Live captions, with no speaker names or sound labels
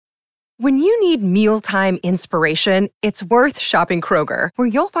When you need mealtime inspiration, it's worth shopping Kroger, where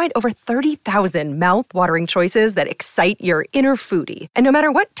you'll find over 30,000 mouth-watering choices that excite your inner foodie. And no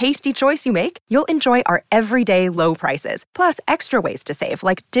matter what tasty choice you make, you'll enjoy our everyday low prices, plus extra ways to save,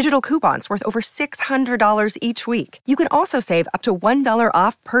 like digital coupons worth over $600 each week. You can also save up to $1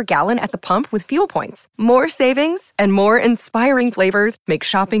 off per gallon at the pump with fuel points. More savings and more inspiring flavors make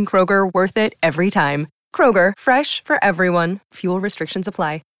shopping Kroger worth it every time. Kroger, fresh for everyone. Fuel restrictions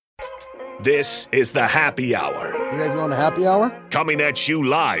apply. This is the Happy Hour. You guys going to happy hour? Coming at you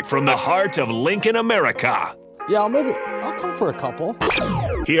live from the heart of Lincoln, America. Yeah, I'll come for a couple.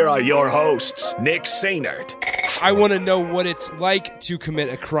 Here are your hosts, Nick Sainert. I want to know what it's like to commit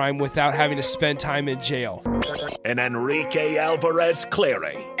a crime without having to spend time in jail. And Enrique Alvarez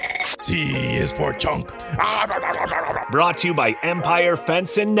Clary. C is for chunk. Brought to you by Empire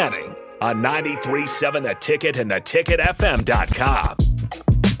Fence and Netting on 93.7 The Ticket and theticketfm.com.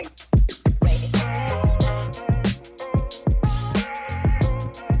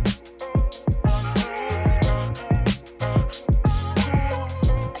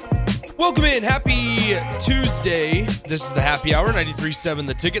 Welcome in. Happy Tuesday. This is the Happy Hour, 93.7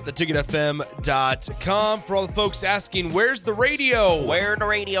 The Ticket, theticketfm.com. For all the folks asking, where's the radio? Where the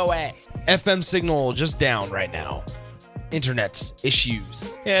radio at? FM signal just down right now. Internet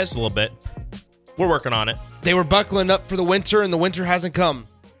issues. Yeah, it's a little bit. We're working on it. They were buckling up for the winter, and the winter hasn't come.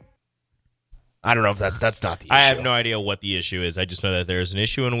 I don't know if that's not the issue. I have no idea what the issue is. I just know that there is an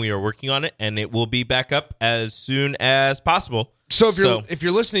issue, and we are working on it, and it will be back up as soon as possible. So if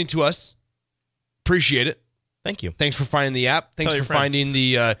you're listening to us, appreciate it. Thank you. Thanks for finding the app. Thanks for friends. finding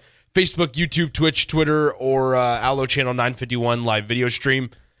the Facebook, YouTube, Twitch, Twitter, or Allo Channel 951 live video stream.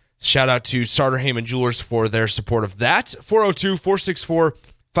 Shout out to Sartor Heyman Jewelers for their support of that.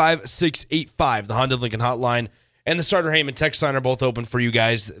 402-464-5685, the Honda of Lincoln hotline, and the Sartor Heyman text line are both open for you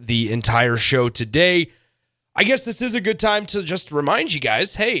guys the entire show today. I guess this is a good time to just remind you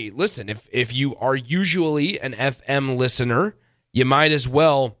guys, hey, listen, if you are usually an FM listener, you might as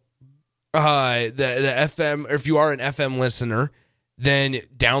well, the FM, or if you are an FM listener, then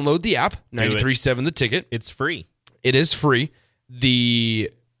download the app, 93.7 The Ticket. It's free. It is free.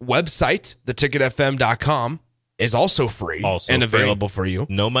 The website, theticketfm.com, is also free and available for you.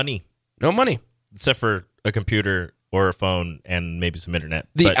 No money. No money. Except for a computer or a phone and maybe some internet.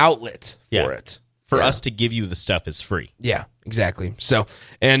 The outlet for it. For us to give you the stuff is free. Yeah, exactly. So,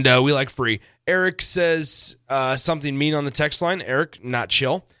 and we like free. Eric says something mean on the text line. Eric, not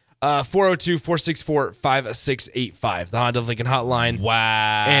chill. 402-464-5685, the Honda of Lincoln hotline.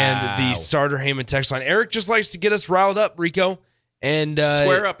 Wow. And the Sartor Heyman text line. Eric just likes to get us riled up, Rico. And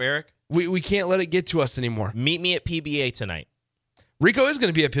square up, Eric. We can't let it get to us anymore. Meet me at PBA tonight. Rico is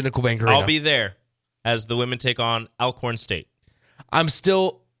going to be at Pinnacle Bank Arena. I'll be there as the women take on Alcorn State. I'm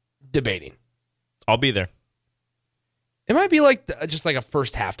still debating. I'll be there. It might be like just like a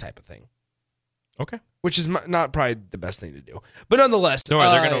first half type of thing. Okay. Which is not probably the best thing to do. But nonetheless, don't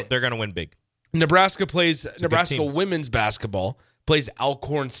worry, they're gonna win big. Nebraska women's basketball plays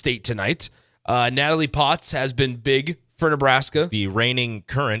Alcorn State tonight. Natalie Potts has been big for Nebraska. The reigning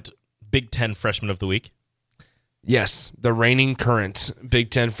current Big Ten Freshman of the Week. Yes, the reigning current Big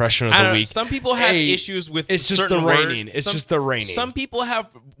Ten Freshman of the Week. Some people have issues with it's just the reigning. It's just the reigning. Some people have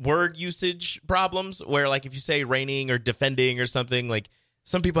word usage problems where, like, if you say reigning or defending or something, like,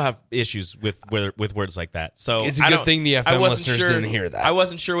 some people have issues with words like that. So it's a good thing the FM listeners didn't hear that. I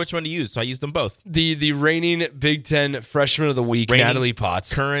wasn't sure which one to use, so I used them both. The reigning Big Ten Freshman of the Week, Natalie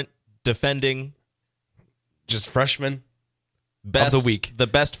Potts. Current, defending. Just freshman. Best of the week, the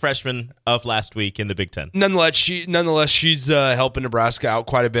best freshman of last week in the Big Ten. Nonetheless, she's helping Nebraska out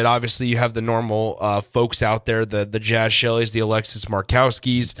quite a bit. Obviously, you have the normal folks out there, the Jazz Shelleys, the Alexis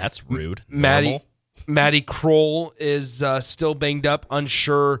Markowskis. That's rude. Maddie Kroll is still banged up,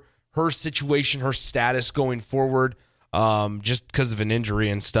 unsure her situation, her status going forward, just because of an injury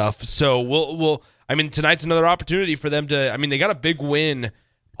and stuff. So we'll. I mean, tonight's another opportunity for them to. I mean, they got a big win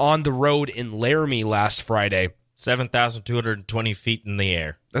on the road in Laramie last Friday. 7,220 feet in the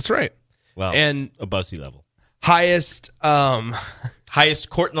air. That's right. Well, and above sea level. Highest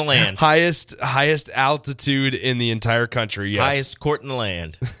court in the land. Highest altitude in the entire country. Yes. Highest court in the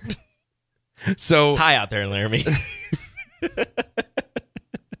land. So high out there in Laramie.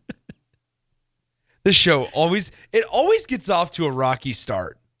 This show always gets off to a rocky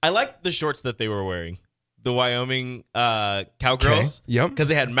start. I like the shorts that they were wearing. The Wyoming Cowgirls. Okay. Yep. Because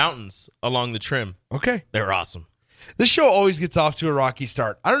they had mountains along the trim. Okay. They were awesome. This show always gets off to a rocky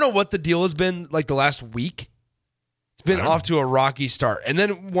start. I don't know what the deal has been like the last week. It's been off to a rocky start. And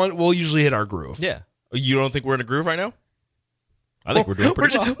then we'll usually hit our groove. Yeah. You don't think we're in a groove right now? I think we're doing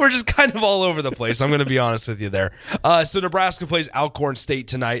pretty well. We're just kind of all over the place. I'm going to be honest with you there. So Nebraska plays Alcorn State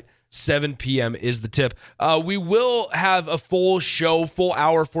tonight. 7 p.m. is the tip. We will have a full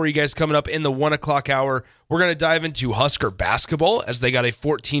hour for you guys coming up in the 1 o'clock hour. We're going to dive into Husker basketball as they got a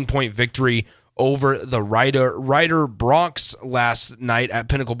 14-point victory over the Rider Bronx last night at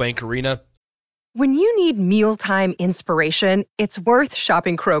Pinnacle Bank Arena. When you need mealtime inspiration, it's worth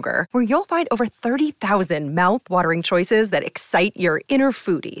shopping Kroger, where you'll find over 30,000 mouth-watering choices that excite your inner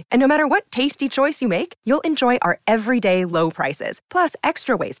foodie. And no matter what tasty choice you make, you'll enjoy our everyday low prices, plus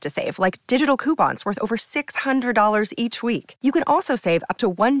extra ways to save, like digital coupons worth over $600 each week. You can also save up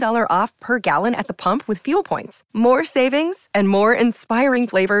to $1 off per gallon at the pump with fuel points. More savings and more inspiring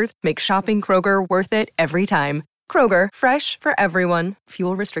flavors make shopping Kroger worth it every time. Kroger, fresh for everyone.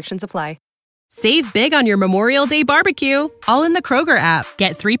 Fuel restrictions apply. Save big on your Memorial Day barbecue, all in the Kroger app.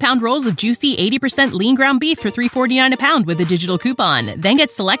 Get 3-pound rolls of juicy 80% lean ground beef for $3.49 a pound with a digital coupon. Then get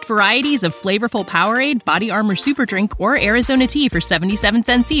select varieties of flavorful Powerade, Body Armor Super Drink, or Arizona tea for 77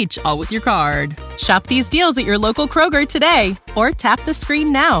 cents each, all with your card. Shop these deals at your local Kroger today, or tap the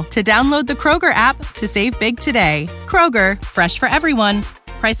screen now to download the Kroger app to save big today. Kroger, fresh for everyone.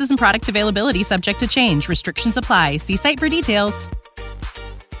 Prices and product availability subject to change. Restrictions apply. See site for details.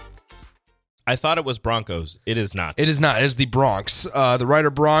 I thought it was Broncos. It is not. It is not. It is the Bronx. The Rider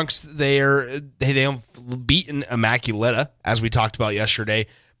Bronx, they have beaten Immaculata, as we talked about yesterday,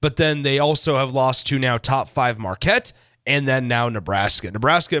 but then they also have lost to now top 5 Marquette, and then now Nebraska.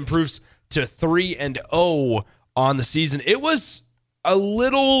 Nebraska improves to 3-0 on the season. It was a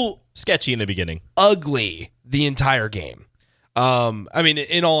little sketchy in the beginning. Ugly the entire game. I mean,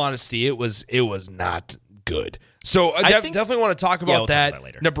 in all honesty, it was not good. So I definitely want to talk about that. Talk about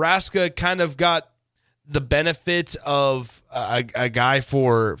later. Nebraska kind of got the benefit of a guy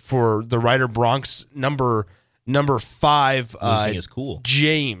for the Rider Bronx number 5. Losing is cool.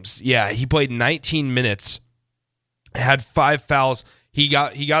 James, yeah, he played 19 minutes, had 5 fouls. He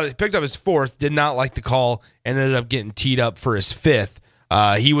picked up his 4th, did not like the call, and ended up getting teed up for his 5th.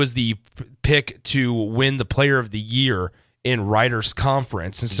 He was the pick to win the Player of the Year in Rider's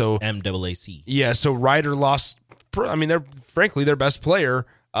conference, and so MAAC. Yeah, so Rider lost. I mean, they're frankly their best player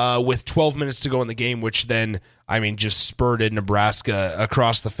with 12 minutes to go in the game, which then just spurted Nebraska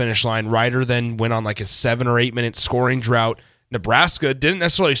across the finish line. Rider then went on like a 7 or 8 minute scoring drought. Nebraska didn't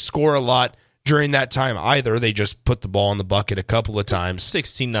necessarily score a lot during that time either. They just put the ball in the bucket a couple of times.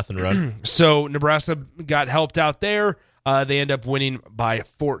 16-0 run. So Nebraska got helped out there. They end up winning by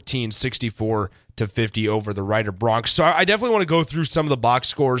 14, 64-50 over the Rider Bronx. So I definitely want to go through some of the box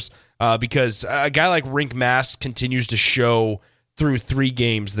scores because a guy like Rink Mast continues to show through 3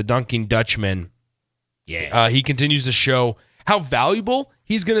 games, the Dunking Dutchman. Yeah. He continues to show how valuable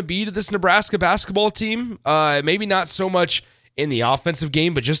he's going to be to this Nebraska basketball team. Maybe not so much in the offensive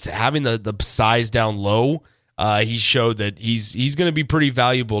game, but just having the size down low. He showed that he's going to be pretty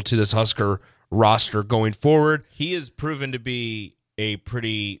valuable to this Husker roster going forward. He is proven to be a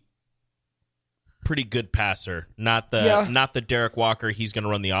pretty good passer. Not the Derek Walker, he's going to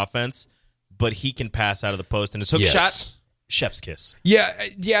run the offense, but he can pass out of the post, and his hook shot, chef's kiss.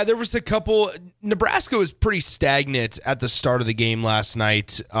 Yeah, there was a couple. Nebraska was pretty stagnant at the start of the game last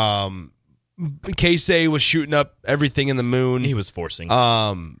night. Casey was shooting up everything in the moon. He was forcing.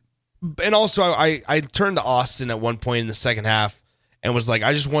 And also I turned to Austin at one point in the second half and was like,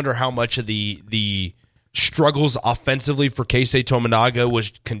 I just wonder how much of the struggles offensively for Keisei Tominaga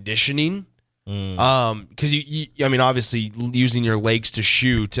was conditioning. Because obviously using your legs to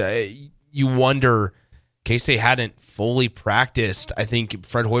shoot, you wonder. Keisei hadn't fully practiced, I think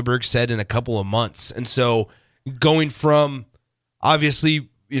Fred Hoiberg said, in a couple of months, and so going from obviously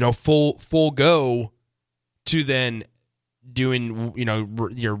full go to then doing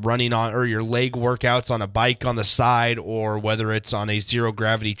you're running on or your leg workouts on a bike on the side, or whether it's on a zero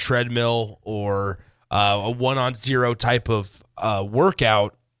gravity treadmill or a 1-on-0 type of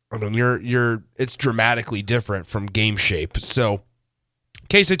workout. I mean, it's dramatically different from game shape. So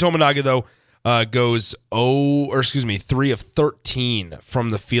Keisei Tominaga though goes 3 of 13 from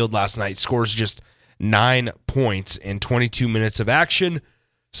the field last night, scores just 9 points in 22 minutes of action.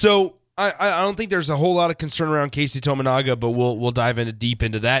 So I don't think there's a whole lot of concern around Keisei Tominaga, but we'll dive deep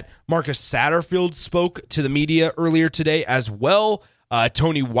into that. Marcus Satterfield spoke to the media earlier today as well.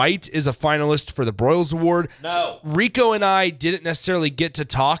 Tony White is a finalist for the Broyles Award. No. Rico and I didn't necessarily get to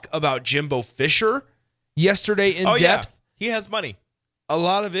talk about Jimbo Fisher yesterday in depth. Yeah. He has money. A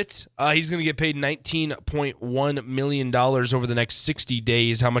lot of it. He's going to get paid $19.1 million over the next 60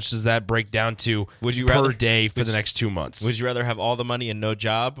 days. How much does that break down to per day for the next 2 months? Would you rather have all the money and no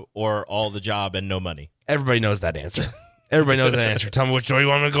job, or all the job and no money? Everybody knows that answer. Everybody knows that answer. Tell me which door you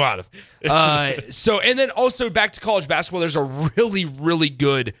want me to go out of. And then also back to college basketball. There's a really, really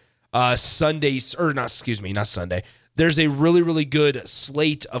good not Sunday. There's a really, really good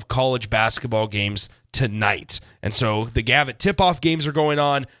slate of college basketball games tonight. And so the Gavitt tip-off games are going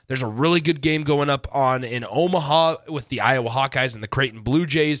on. There's a really good game going up in Omaha with the Iowa Hawkeyes and the Creighton Blue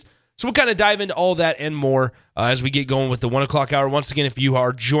Jays. So we'll kind of dive into all that and more as we get going with the 1 o'clock hour. Once again, if you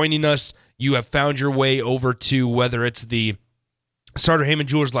are joining us, you have found your way over to whether it's the Starter Heyman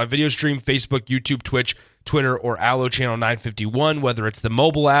Jewelers live video stream, Facebook, YouTube, Twitch, Twitter, or Allo Channel 951, whether it's the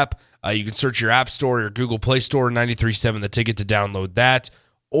mobile app. You can search your App Store or Google Play Store, 93.7 The Ticket to download that,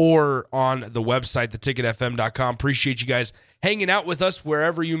 or on the website, theticketfm.com. Appreciate you guys hanging out with us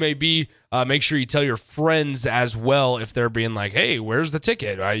wherever you may be. Make sure you tell your friends as well if they're being like, hey, where's the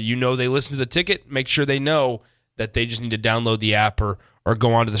ticket? They listen to the ticket. Make sure they know that they just need to download the app or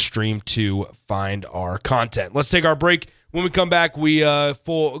go onto the stream to find our content. Let's take our break. When we come back, we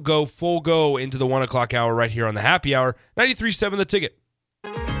full go into the 1 o'clock hour right here on the Happy Hour, 93.7 The Ticket.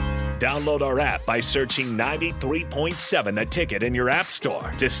 Download our app by searching 93.7 The Ticket in your app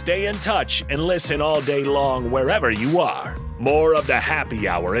store to stay in touch and listen all day long wherever you are. More of the Happy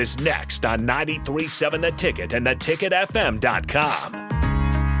Hour is next on 93.7 The Ticket and theticketfm.com.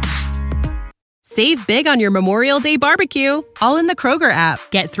 Save big on your Memorial Day barbecue, all in the Kroger app.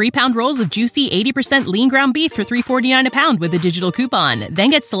 Get 3-pound rolls of juicy 80% lean ground beef for $3.49 a pound with a digital coupon. Then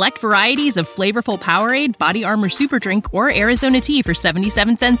get select varieties of flavorful Powerade, Body Armor Super Drink, or Arizona tea for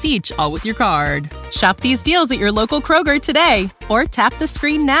 77 cents each, all with your card. Shop these deals at your local Kroger today, or tap the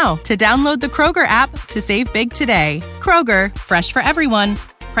screen now to download the Kroger app to save big today. Kroger, fresh for everyone.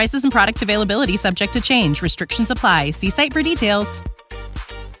 Prices and product availability subject to change. Restrictions apply. See site for details.